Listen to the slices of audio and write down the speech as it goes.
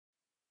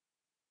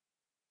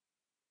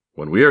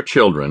When we are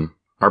children,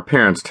 our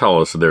parents tell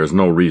us there is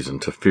no reason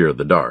to fear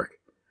the dark,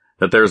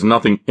 that there is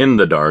nothing in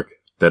the dark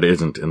that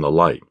isn't in the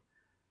light.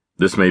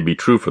 This may be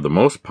true for the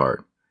most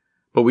part,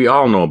 but we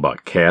all know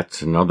about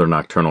cats and other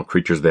nocturnal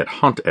creatures that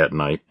hunt at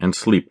night and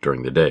sleep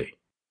during the day.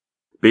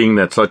 Being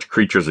that such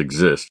creatures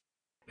exist,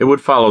 it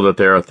would follow that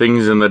there are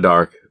things in the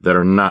dark that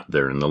are not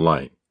there in the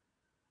light.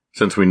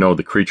 Since we know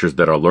the creatures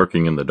that are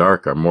lurking in the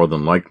dark are more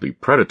than likely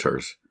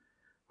predators,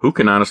 who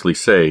can honestly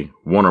say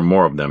one or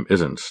more of them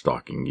isn't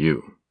stalking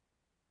you?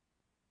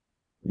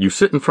 You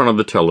sit in front of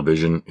the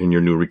television in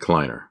your new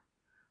recliner.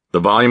 The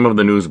volume of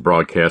the news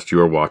broadcast you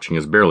are watching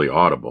is barely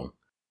audible,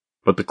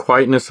 but the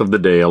quietness of the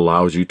day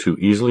allows you to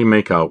easily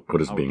make out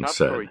what is being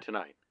said.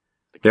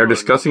 They are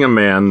discussing a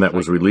man that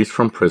was released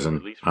from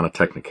prison on a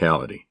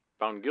technicality.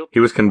 He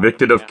was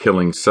convicted of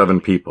killing 7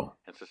 people.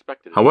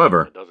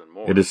 However,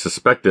 it is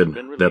suspected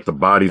that the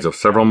bodies of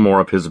several more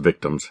of his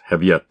victims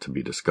have yet to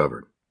be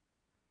discovered.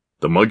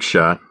 The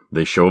mugshot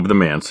they show of the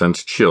man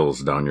sends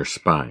chills down your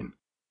spine.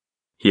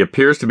 He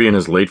appears to be in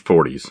his late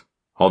 40s,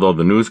 although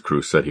the news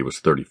crew said he was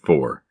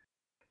 34.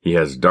 He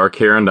has dark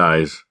hair and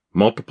eyes,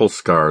 multiple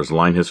scars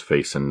line his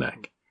face and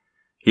neck.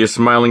 He is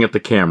smiling at the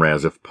camera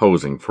as if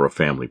posing for a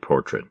family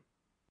portrait,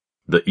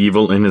 the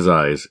evil in his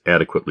eyes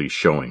adequately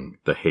showing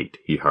the hate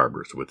he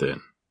harbors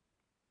within.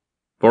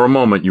 For a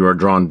moment you are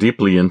drawn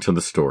deeply into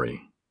the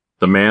story.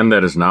 The man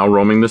that is now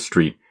roaming the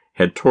street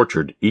had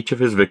tortured each of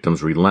his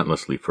victims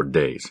relentlessly for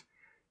days,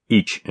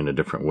 each in a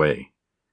different way.